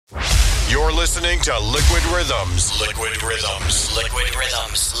You're listening to Liquid Rhythms. Liquid Rhythms. Liquid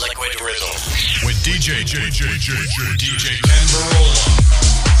Rhythms. Liquid Rhythms. With DJ Ken Barola.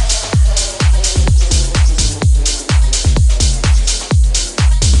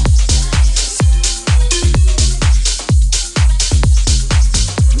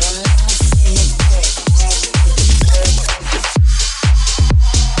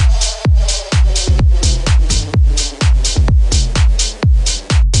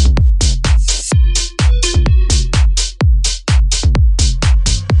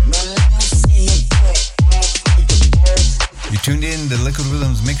 Tuned in to Liquid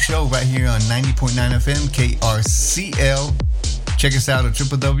Rhythms Mix Show right here on 90.9 FM KRCL. Check us out at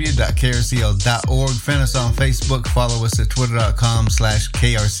www.krcl.org. Friend us on Facebook. Follow us at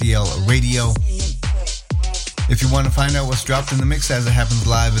twitter.com/KRCL Radio. If you want to find out what's dropped in the mix as it happens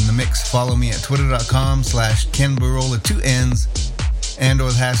live in the mix, follow me at twitter.com/Ken Barola, 2 N's, and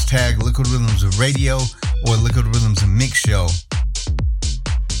or the hashtag Liquid Rhythms Radio or Liquid Rhythms Mix Show.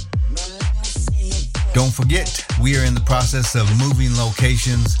 Don't forget, we are in the process of moving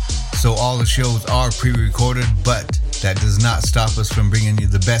locations, so all the shows are pre-recorded, but that does not stop us from bringing you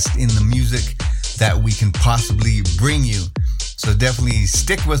the best in the music that we can possibly bring you. So definitely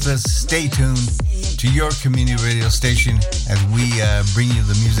stick with us, stay tuned to your community radio station as we bring you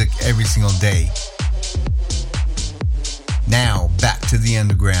the music every single day. Now, back to the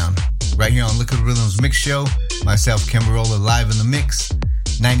underground. Right here on Liquid Rhythms Mix Show, myself, Ken Barola, live in the mix.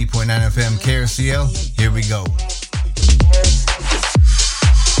 90.9 FM KRCL, here we go.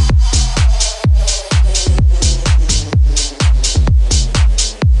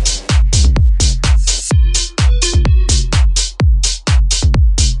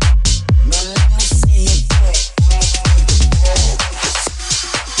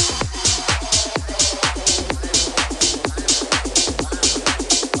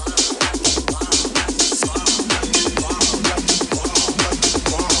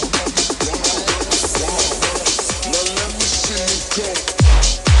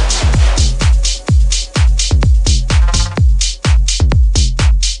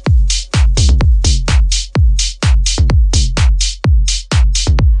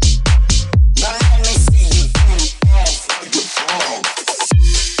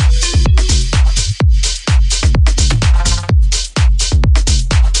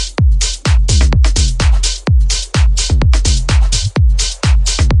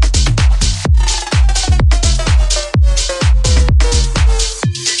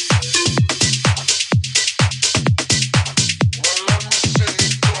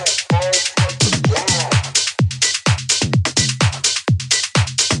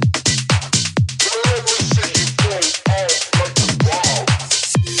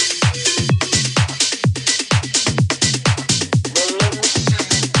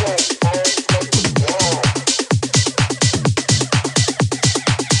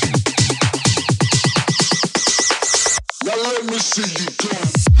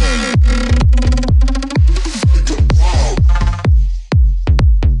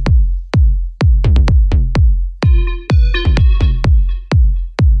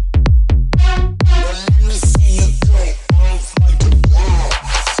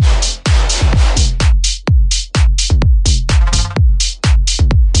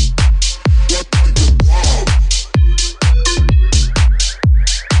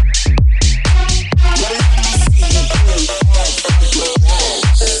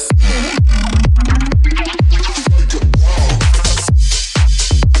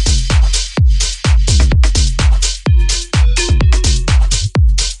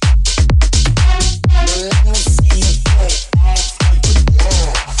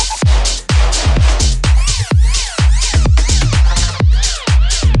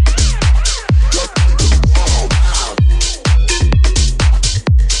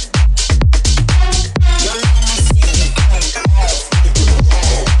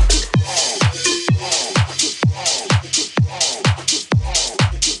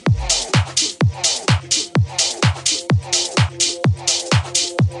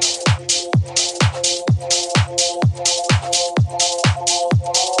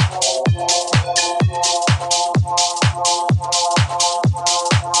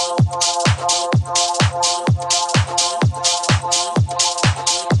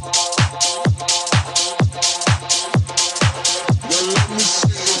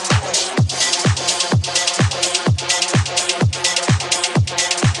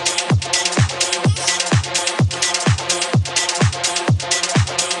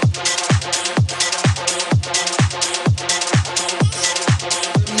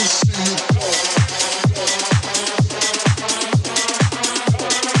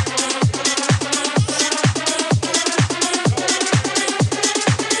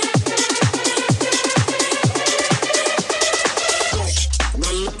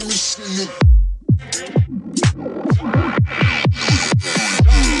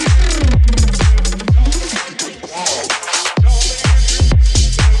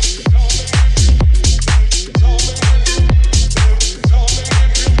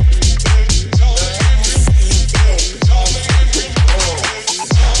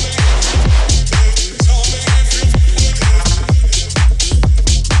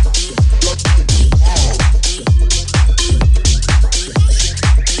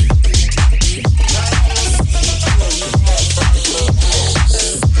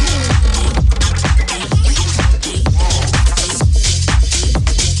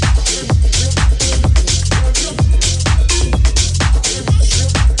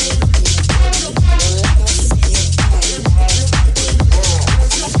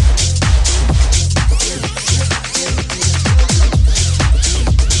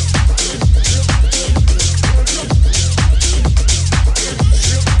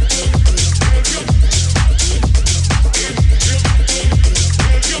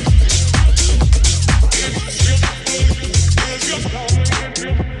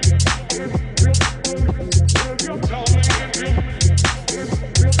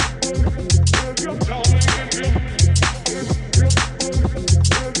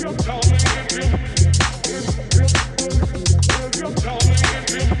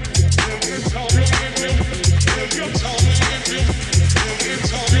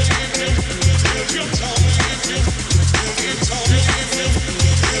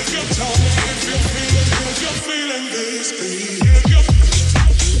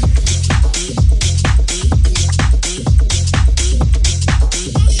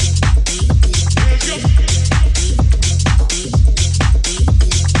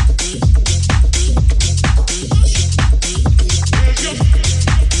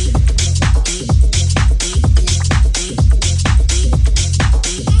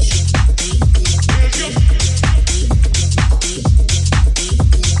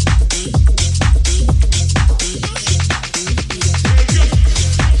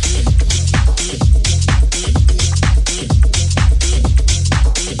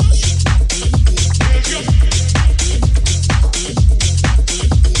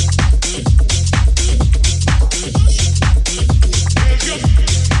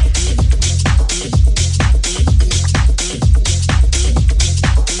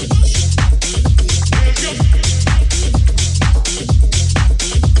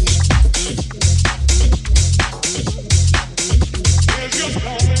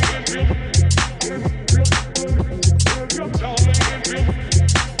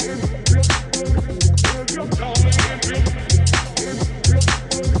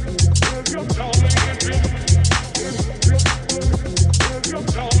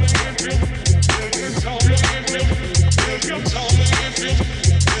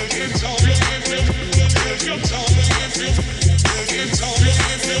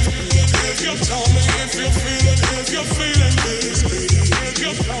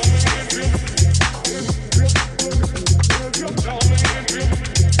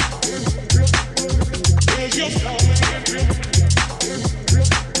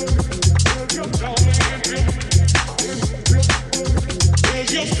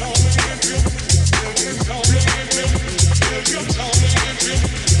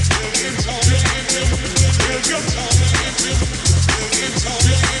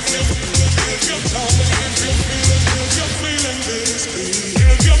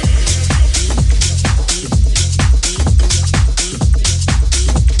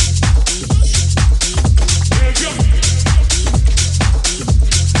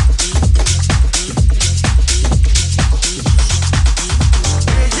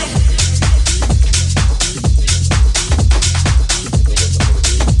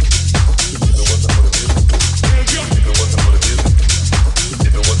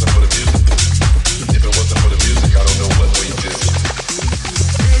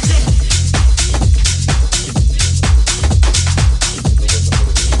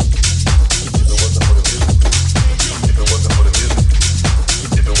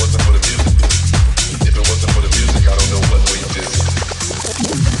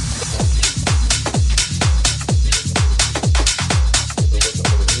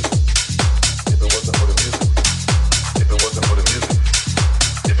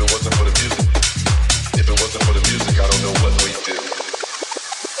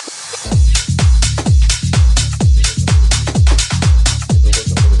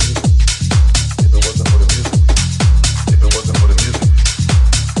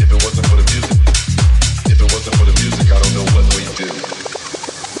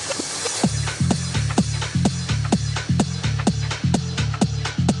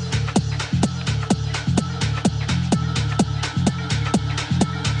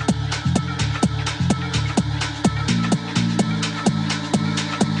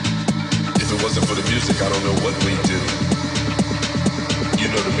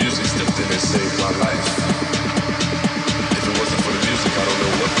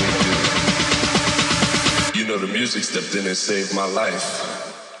 Saved my life.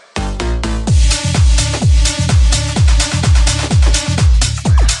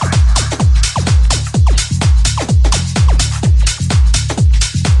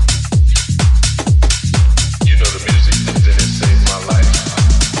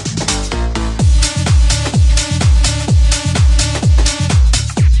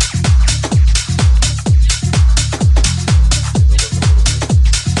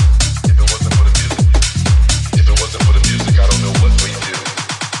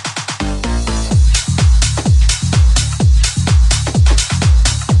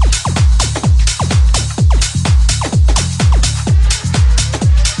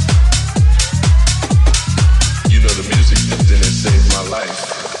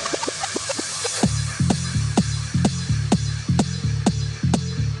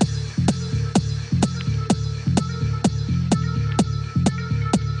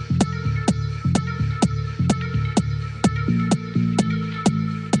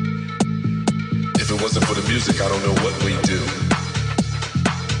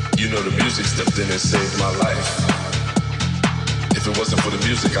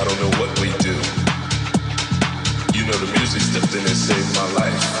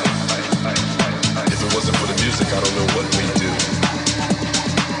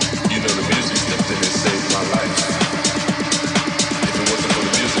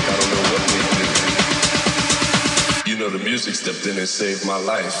 Saved my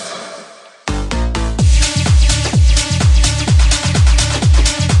life.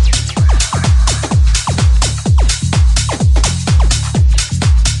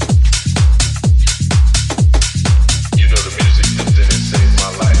 If it wasn't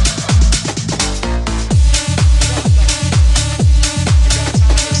for the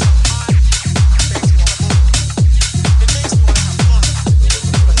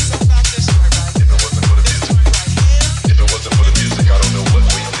music, I don't know what we'd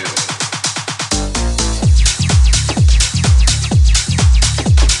do.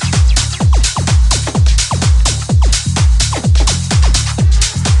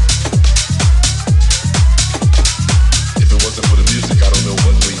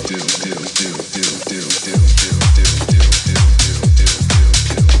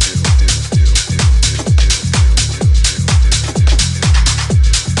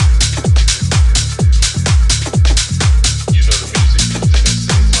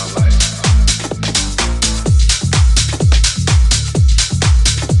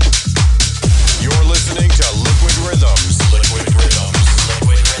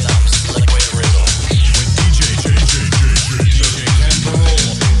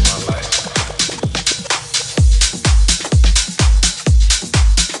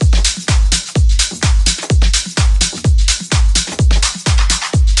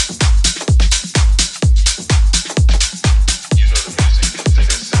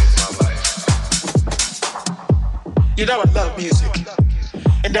 You know I love music.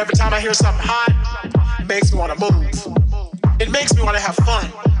 And every time I hear something hot, it makes me want to move. It makes me want to have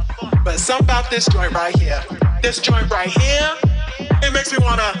fun. But something about this joint right here. This joint right here, it makes me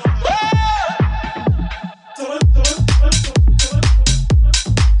want to...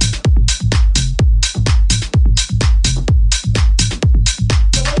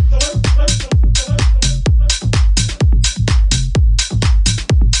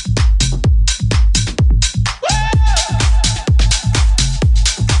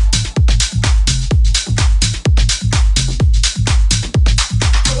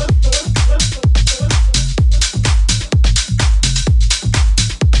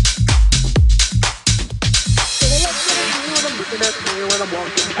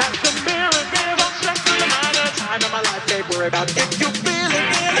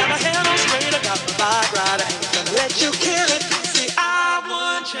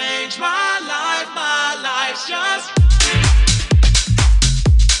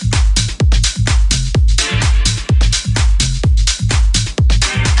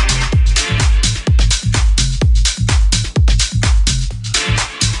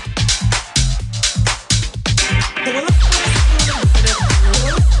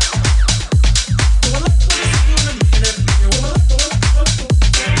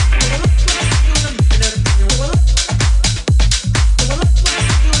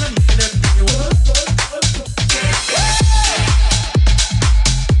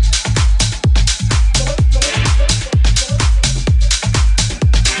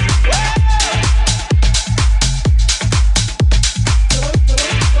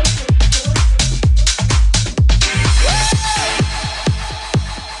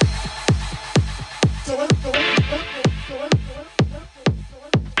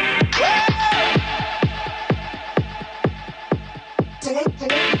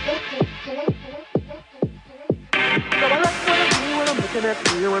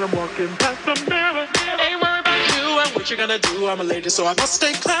 So I must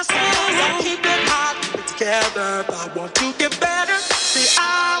stay classy. I keep it hot, keep it together. If I want to get better, see,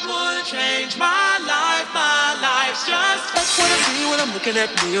 I would change my life. My life's just that's what I see when I'm looking at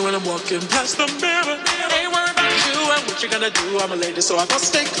me when I'm walking past the mirror. Ain't worried about you and what you're gonna do. I'm a lady, so I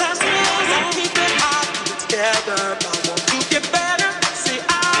must stay classy. I keep it hot, keep it together. If I want to get better, see,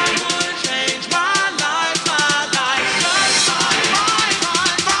 I would change my life. My life's just fine.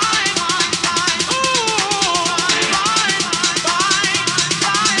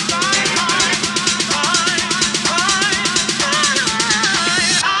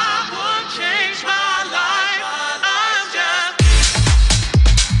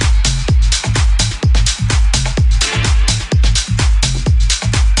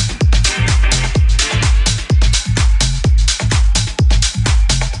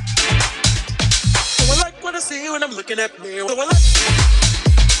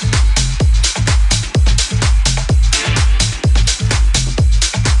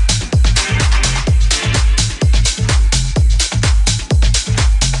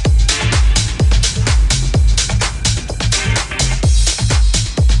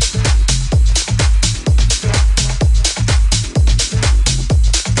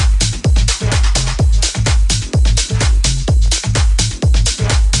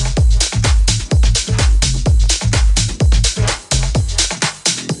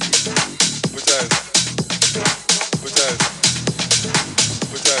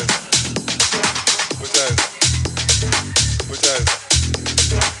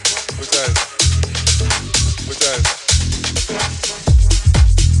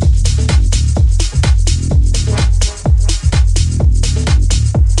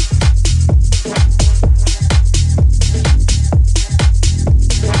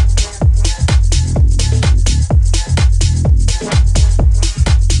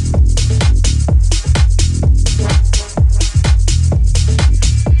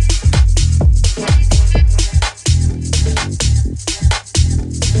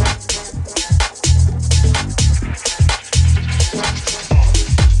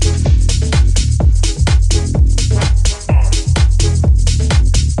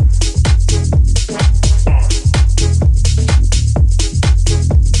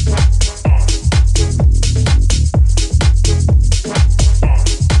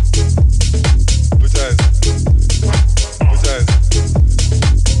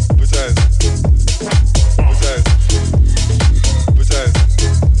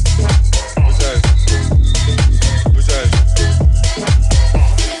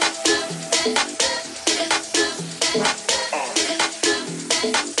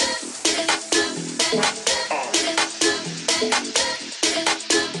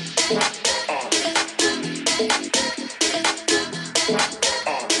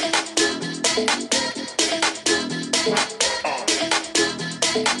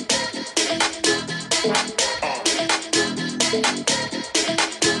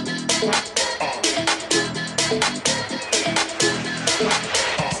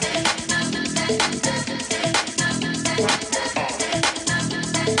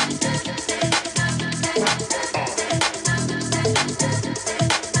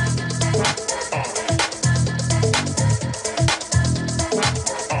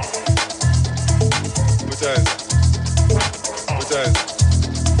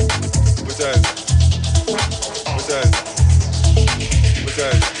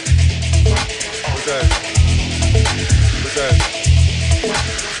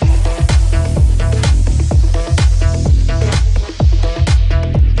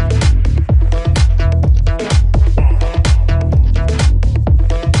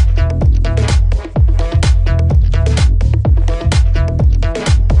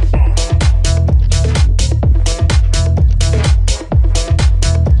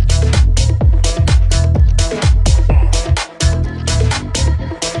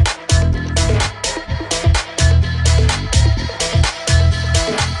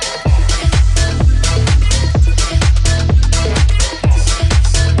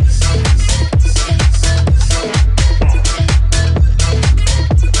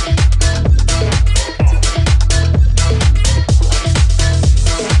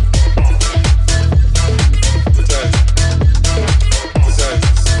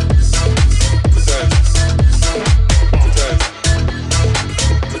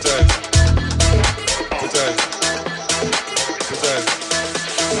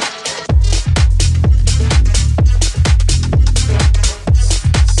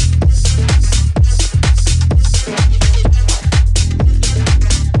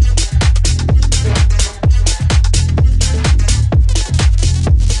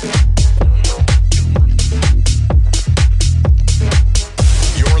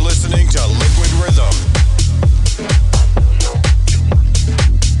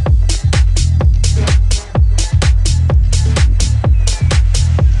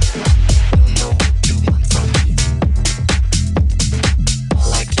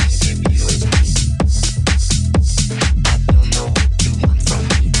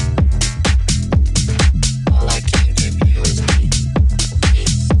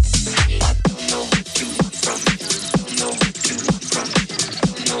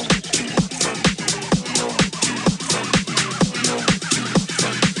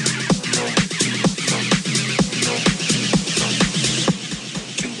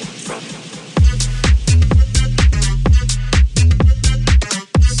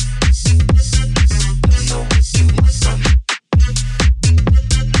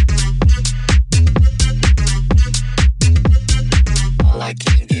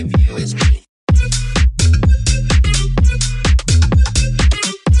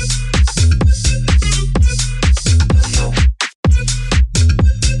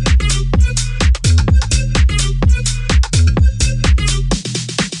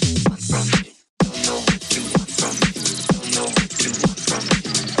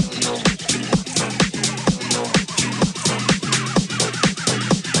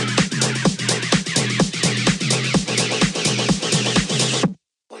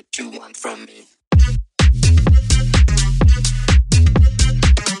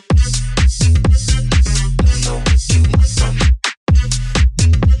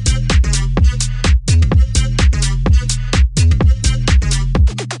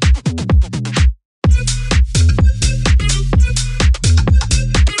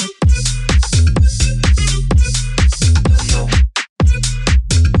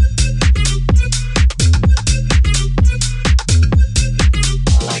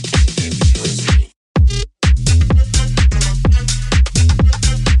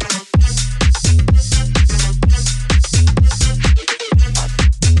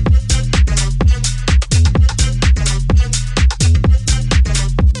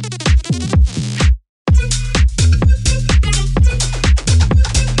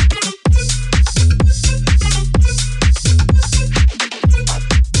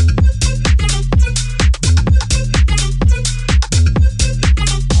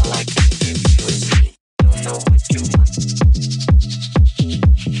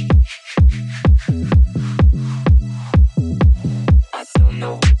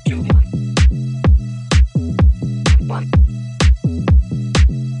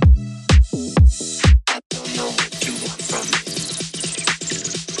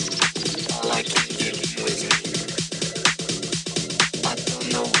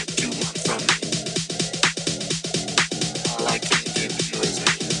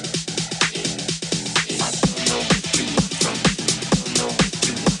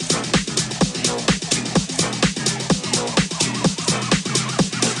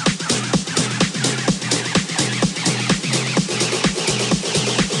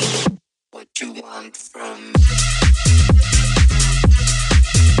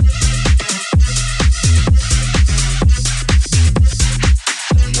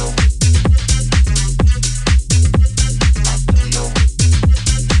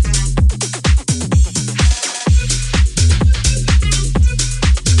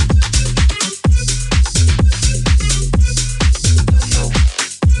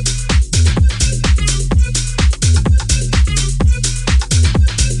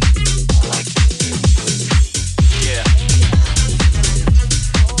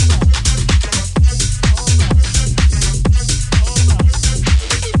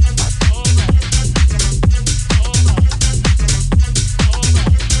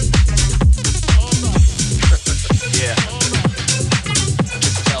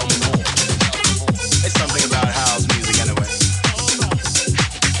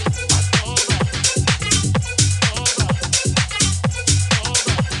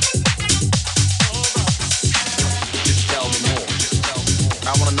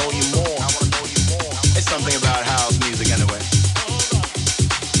 know you more. It's something about house music anyway.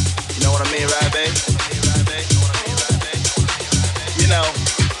 You know what I mean, right, babe? You know.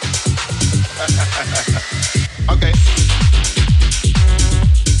 Okay.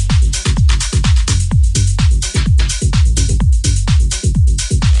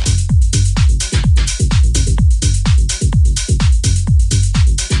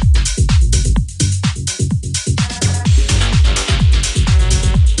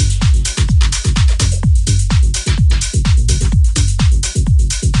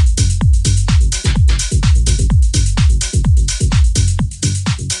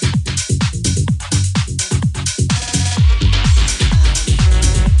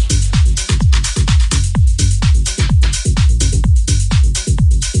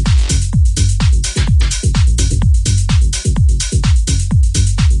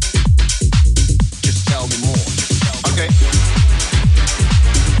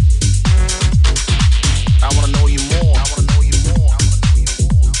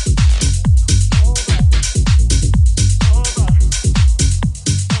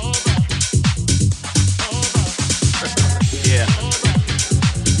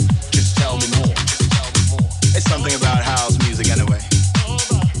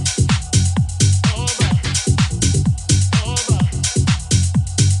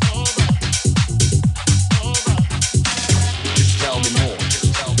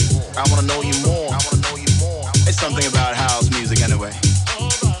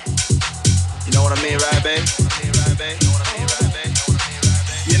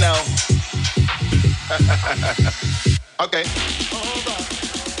 Okay.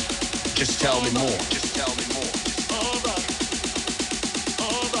 Just tell me more.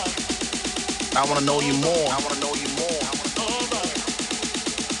 I wanna know you more.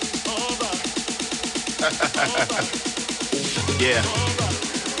 Yeah.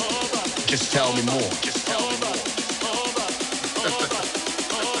 Just tell me more.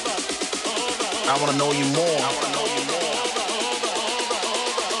 I wanna know you more.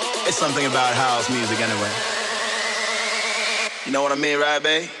 It's something about house music anyway. You know what I mean, right,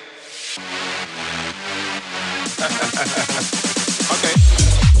 babe?